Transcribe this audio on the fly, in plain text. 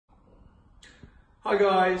Hi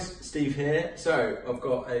guys, Steve here. So I've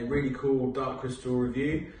got a really cool Dark Crystal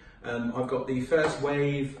review. I've got the first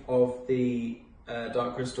wave of the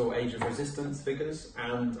Dark Crystal Age of Resistance figures,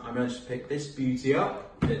 and I managed to pick this beauty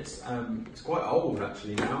up. It's quite old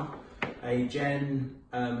actually now. A Jen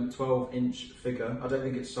 12-inch figure. I don't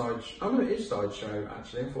think it's side. Oh no, it is sideshow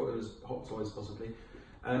actually. I thought it was Hot Toys possibly.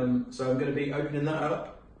 So I'm going to be opening that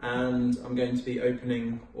up, and I'm going to be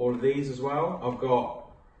opening all of these as well. I've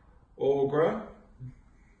got Augra,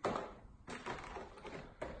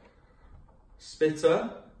 Spitter,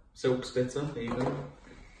 Silk Spitter even,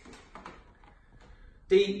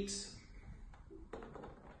 Deet,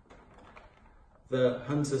 the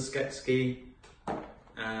Hunter Sketsky,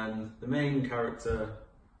 and the main character,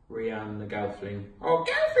 Rianne the Gelfling. Oh,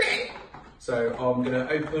 Gelfling! So I'm going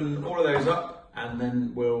to open all of those up, and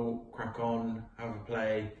then we'll crack on, have a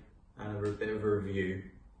play, and have a bit of a review.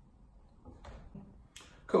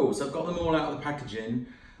 Cool, so I've got them all out of the packaging.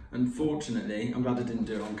 Unfortunately, I'm glad I didn't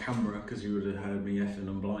do it on camera because you would have heard me effing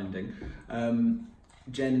and blinding.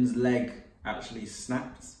 Jen's leg actually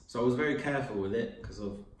snapped, so I was very careful with it because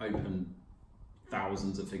I've opened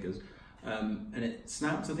thousands of figures. And it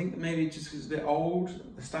snapped. I think maybe just because it's a bit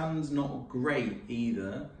old. The stand's not great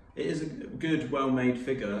either. It is a good, well-made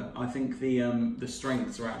figure. I think the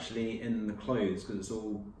strengths are actually in the clothes because it's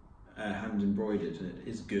all hand embroidered, and it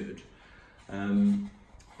is good.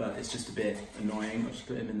 But it's just a bit annoying. I'll just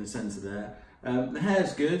put him in the centre there. The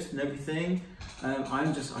hair's good and everything.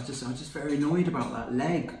 I'm just very annoyed about that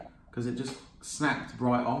leg because it just snapped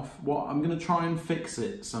right off. I'm going to try and fix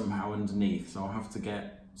it somehow underneath, so I'll have to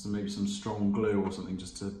get maybe some strong glue or something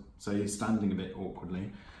just to, so he's standing a bit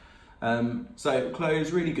awkwardly. So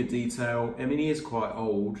clothes, really good detail. I mean, he is quite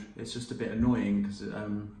old. It's just a bit annoying because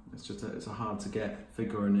it's a hard to get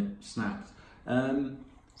figure and it snapped.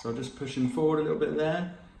 So I'll just push him forward a little bit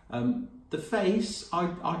there. The face,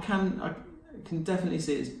 I can definitely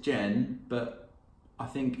see it's Jen, but I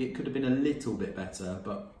think it could have been a little bit better.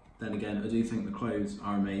 But then again, I do think the clothes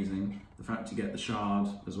are amazing. The fact you get the shard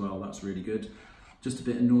as well, that's really good. Just a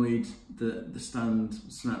bit annoyed that the stand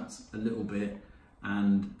snapped a little bit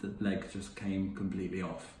and the leg just came completely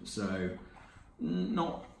off. So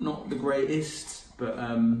not the greatest, but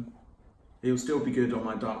he'll still be good on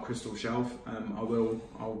my Dark Crystal shelf.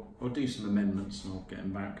 I'll do some amendments and I'll get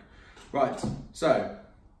him back. Right, so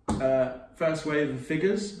first wave of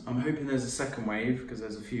figures. I'm hoping there's a second wave because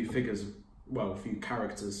there's a few figures, well, a few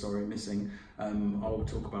characters, sorry, missing. I'll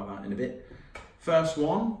talk about that in a bit. First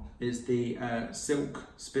one is the Silk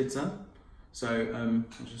Spitter. So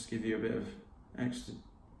I'll just give you a bit of extra,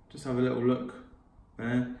 just have a little look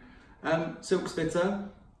there. Silk Spitter.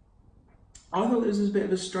 I thought this was a bit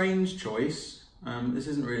of a strange choice. This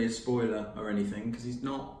isn't really a spoiler or anything because it's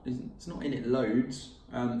not in it loads.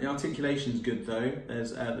 The articulation's good though.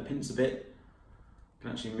 There's the pincer bit. You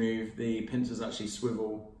can actually move. The pincers actually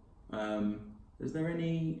swivel. Is there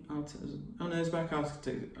any? Oh no, there's back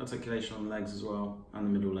articulation on the legs as well, and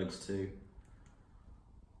the middle legs too.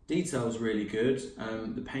 Detail's really good.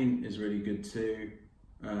 The paint is really good too.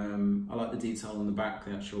 I like the detail on the back.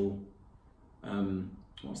 The actual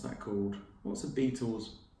what's that called? What's a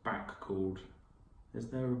beetle's back called? Is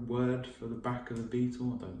there a word for the back of the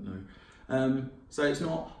beetle? I don't know. So it's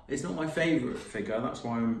not my favourite figure. That's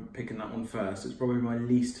why I'm picking that one first. It's probably my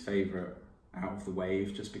least favourite out of the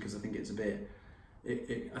wave, just because I think it's a bit.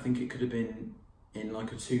 I think it could have been in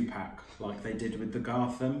like a 2-pack, like they did with the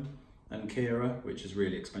Gartham and Kira, which is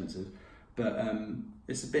really expensive. But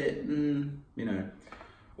it's a bit, you know.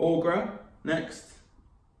 Augra next.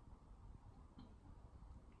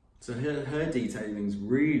 So her detailing's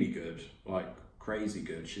really good, like crazy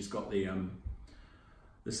good. She's got the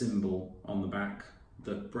symbol on the back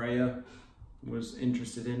that Breya was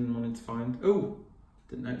interested in and wanted to find. Oh,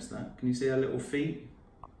 didn't notice that. Can you see her little feet?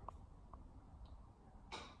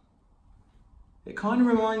 It kind of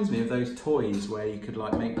reminds me of those toys where you could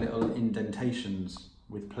like make little indentations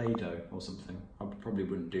with Play-Doh or something. I probably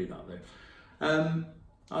wouldn't do that though.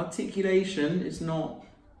 Articulation is not,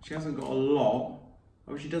 she hasn't got a lot.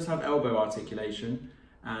 Oh, she does have elbow articulation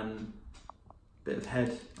and a bit of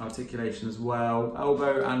head articulation as well.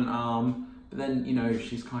 Elbow and arm, but then, you know,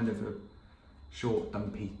 she's kind of a short,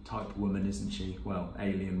 dumpy type woman, isn't she? Well,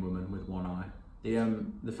 alien woman with one eye.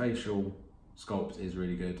 The facial sculpt is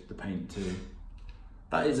really good, the paint too.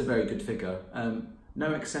 That is a very good figure.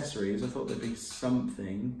 No accessories, I thought there'd be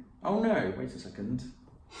something. Oh no, wait a second.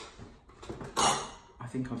 I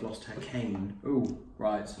think I've lost her cane. Oh,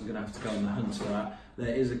 right, so I'm gonna have to go on the hunt for that.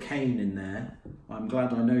 There is a cane in there. I'm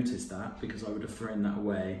glad I noticed that because I would have thrown that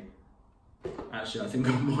away. Actually, I think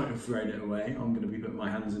I might have thrown it away. I'm gonna be putting my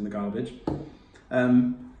hands in the garbage.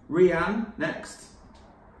 Rian next.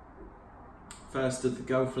 First of the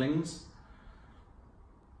Gelflings.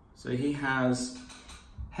 So he has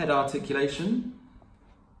head articulation,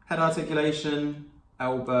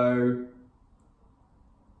 elbow,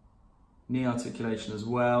 knee articulation as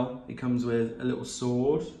well. He comes with a little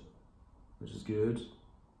sword, which is good.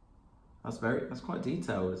 That's quite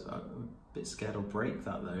detailed. I'm a bit scared I'll break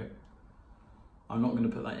that though. I'm not going to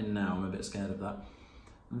put that in now, I'm a bit scared of that.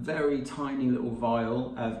 Very tiny little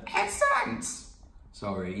vial of essence.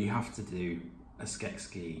 Sorry, you have to do a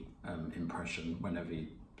Skeksis impression whenever you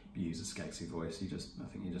use a Skeksis voice. I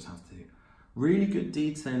think you just have to. Really good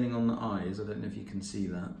detailing on the eyes. I don't know if you can see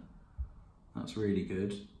that. That's really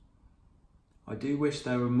good. I do wish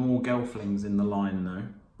there were more Gelflings in the line though.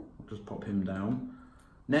 I'll just pop him down.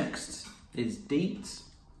 Next is Deet,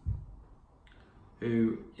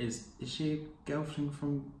 who is she a Gelfling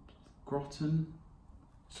from Groton?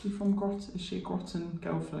 Is she a Groton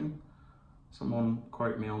Gelfling? Someone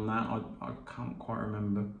quote me on that, I can't quite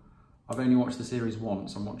remember. I've only watched the series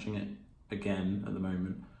once, I'm watching it again at the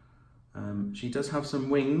moment. She does have some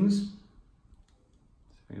wings.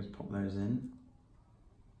 So let's pop those in.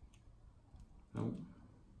 Oh.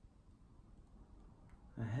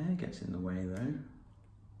 Her hair gets in the way though.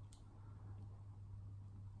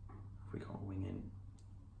 Have we got a wing in?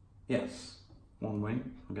 Yes, one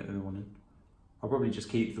wing, I'll get the other one in. I'll probably just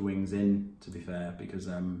keep the wings in, to be fair, because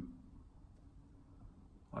I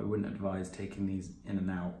wouldn't advise taking these in and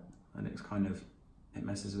out, and it's kind of, it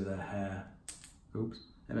messes with her hair. Oops.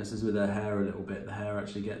 It messes with her hair a little bit. The hair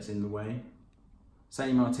actually gets in the way.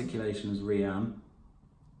 Same articulation as Rian.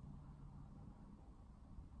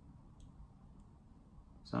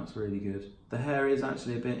 So that's really good. The hair is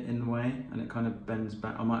actually a bit in the way and it kind of bends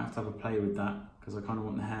back. I might have to have a play with that because I kind of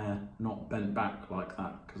want the hair not bent back like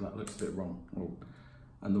that because that looks a bit wrong. Oh,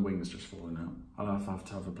 and the wing's just falling out. I'll have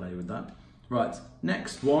to have a play with that. Right,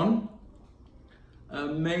 next one.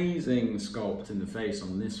 Amazing sculpt in the face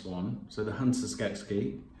on this one. So the Hunter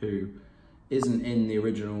Skeksis, who isn't in the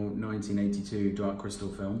original 1982 Dark Crystal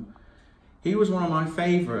film. He was one of my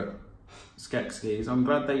favourite Skeksis. I'm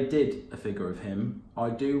glad they did a figure of him. I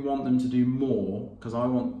do want them to do more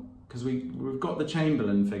because we've got the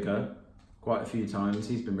Chamberlain figure quite a few times.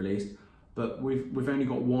 He's been released, but we've only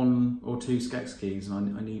got 1 or 2 Skeksis,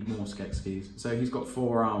 and I need more Skeksis. So he's got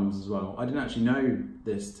 4 arms as well. I didn't actually know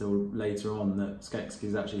this till later on that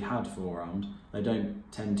Skeksis actually had 4 arms. They don't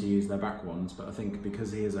tend to use their back ones, but I think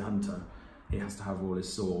because he is a hunter, he has to have all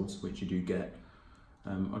his swords, which you do get.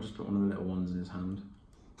 I'll just put one of the little ones in his hand.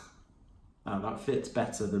 That fits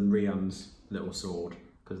better than Rian's little sword,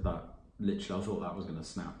 because that literally I thought that was going to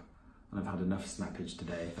snap, and I've had enough snappage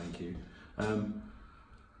today, thank you.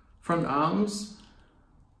 Front arms,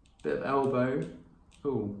 bit of elbow.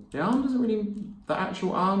 Oh, the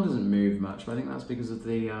actual arm doesn't move much, but I think that's because of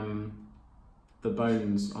the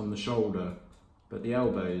bones on the shoulder, but the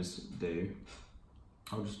elbows do.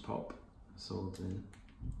 I'll just pop the swords in.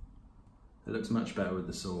 It looks much better with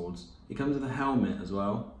the swords. He comes with a helmet as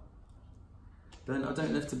well. Then I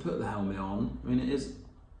don't know if to put the helmet on. I mean,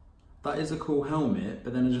 that is a cool helmet,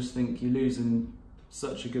 but then I just think you're losing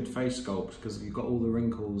such a good face sculpt because you've got all the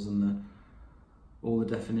wrinkles and all the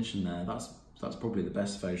definition there. That's probably the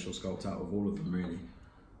best facial sculpt out of all of them, really.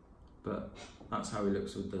 But that's how he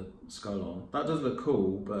looks with the skull on. That does look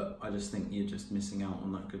cool, but I just think you're just missing out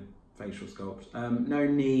on that good facial sculpt. No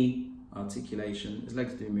knee articulation. His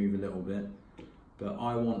legs do move a little bit, but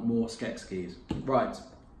I want more Skeksis. Right,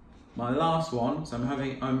 my last one. So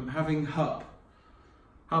I'm having Hup.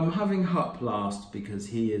 I'm having Hup last because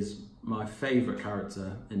he is my favourite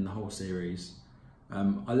character in the whole series.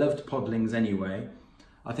 I loved Podlings anyway.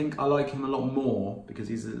 I think I like him a lot more because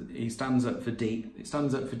he stands up for Deet. It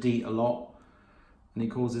stands up for Deet a lot, and he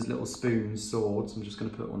calls his little spoons swords. I'm just going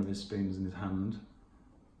to put one of his spoons in his hand.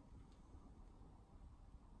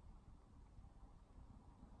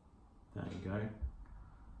 There you go.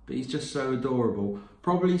 But he's just so adorable.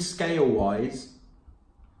 Probably scale-wise,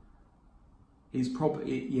 he's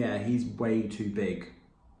way too big.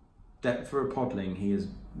 For a Podling, he is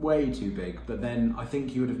way too big. But then I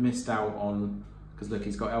think you would have missed out on, because look,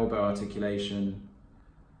 he's got elbow articulation,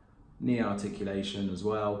 knee articulation as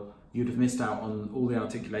well. You'd have missed out on all the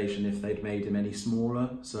articulation if they'd made him any smaller.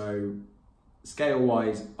 So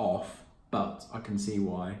scale-wise, off, but I can see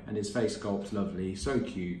why. And his face sculpt's lovely, so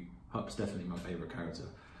cute. Hup's definitely my favourite character.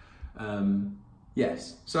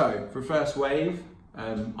 Yes, so for first wave,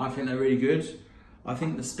 I think they're really good. I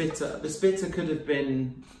think the Spitter could have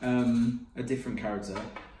been a different character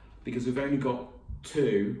because we've only got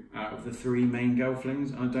 2 out of the 3 main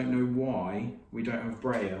Gelflings. I don't know why we don't have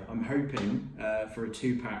Breya. I'm hoping for a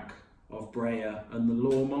 2-pack of Breya and the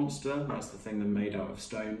Law Monster. That's the thing they're made out of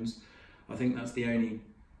stones. I think that's the only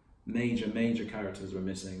major characters we're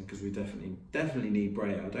missing, because we definitely need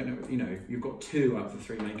Breya. I don't know, you know, you've got 2 out of the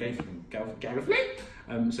 3 main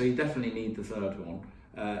Gelfling, so you definitely need the 3rd one.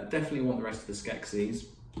 Definitely want the rest of the Skeksis.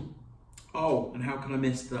 Oh, and how can I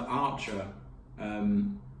miss the Archer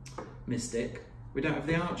Mystic? We don't have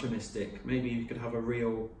the Archer Mystic. Maybe you could have a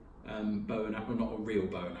real bow and arrow, well, not a real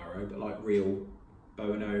bow and arrow, but like real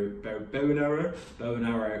bow and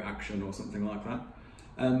arrow action or something like that.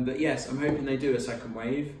 But yes, I'm hoping they do a second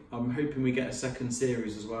wave. I'm hoping we get a second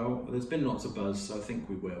series as well. There's been lots of buzz, so I think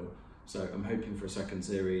we will. So I'm hoping for a second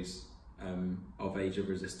series of Age of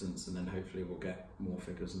Resistance, and then hopefully we'll get more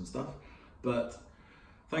figures and stuff. But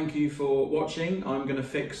thank you for watching. I'm going to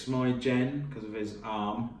fix my Jen because of his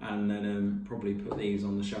arm, and then probably put these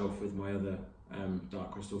on the shelf with my other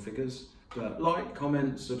Dark Crystal figures. But like,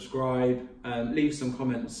 comment, subscribe, leave some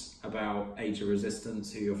comments about Age of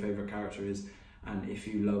Resistance, who your favourite character is, and if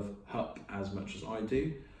you love Hup as much as I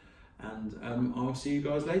do. And I'll see you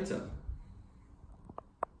guys later.